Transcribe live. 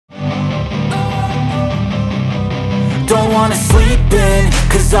Don't wanna sleep in,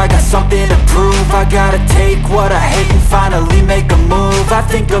 cause I got something to prove. I gotta take what I hate and finally make a move. I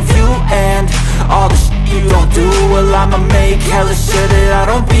think of you and all the shit you don't do. Well, I'ma make hella sure that I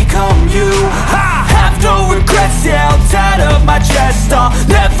don't become you. I have no regrets, yeah, I'll tie up my chest. I'll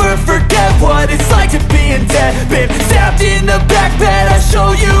never forget what it's like to be in debt. Been stabbed in the back bed, I'll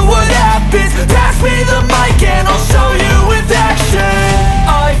show you what happens. Pass me the mic and I'll show you with action.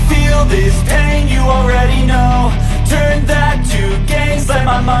 I feel this pain, you already know. Turn that to gains, let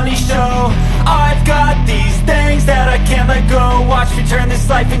my money show. I've got these things that I can't let go. Watch me turn this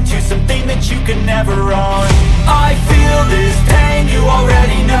life into something that you can never own. I feel this pain, you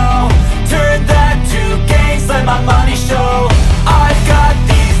already know. Turn that to gains, let my money show. I've got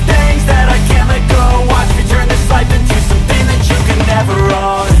these things that I can't let go. Watch me turn this life into something that you can never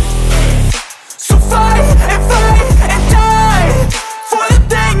own. So fight and die for the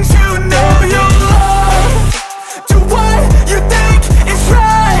things you know you love. Do what you think is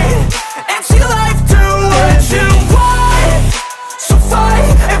right and see life do what you want. So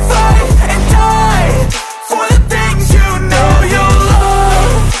fight and die for the things you know you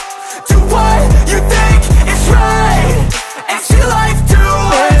love. Do what you think is right and see life do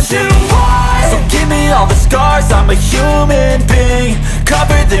what you want. So give me all the scars, I'm a human being.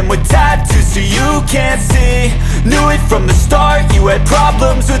 Cover them with tattoos so you can't see. Knew it from the start, you had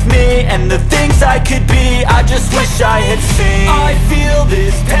problems with me and the things I could be, I just wish I had seen. I feel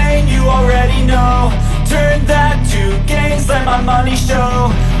this pain, you already know. Turn that to gains, let my money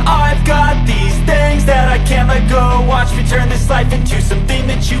show. I've got these things that I can't let go. Watch me turn this life into something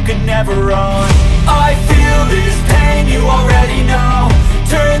that you can never own. I feel this pain, you already know.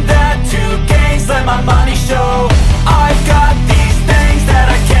 Turn that to gains, let my money show. I've got these things that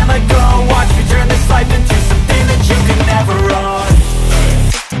I can't let go. Watch me turn this life into something that you can never own.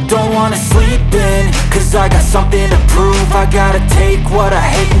 Don't wanna sleep in, cause I got something to prove. I gotta take what I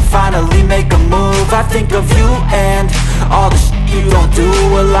hate and finally make a move. I think of you and all the shit you don't do.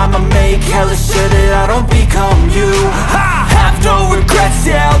 Well, I'ma make hella sure that I don't become you. I have no regrets,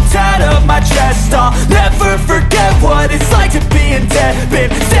 yeah, I'll tie up my chest. I'll never forget what it's like to be in debt.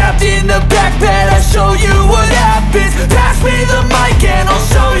 Been stabbed in the back bed, I'll show you what happens. Pass me the mic and I'll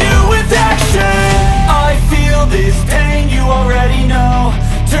show you with action. I feel this pain, you already know.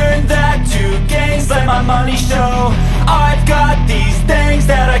 Turn that to gains, let my money show. I've got these things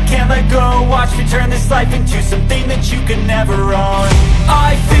that I can't let go. Watch me turn this life into something that you can never own.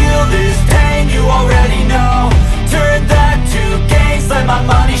 I feel this pain, you already know. Turn that to gains, let my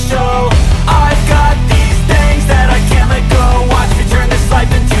money show. I've got these things that I can't let go. Watch me turn this life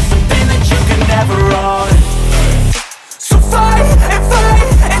into something that you can never own. So fight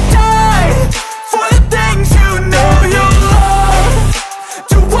and die for the things you know you love.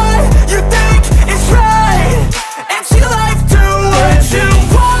 Do what you think is right and see life do what you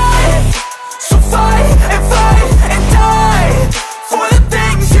want. So fight and die for the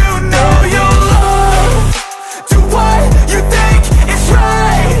things you know you love. Do what you think is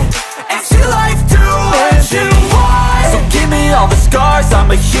right and see life do what you want. So give me all the scars,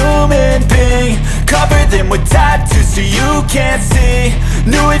 I'm a human being. Cover them with tattoos so you can't see.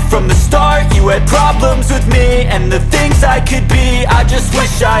 Knew it from the start, you had problems with me and the things I could be, I just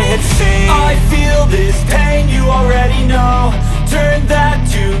wish I had seen. I feel this pain, you already know. Turn that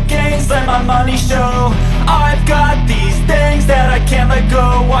to gains, let my money show. I've got these things that I can't let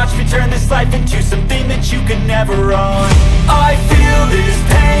go. Watch me turn this life into something that you can never own. I feel this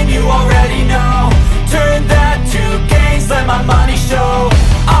pain, you already know. Turn that to gains, let my money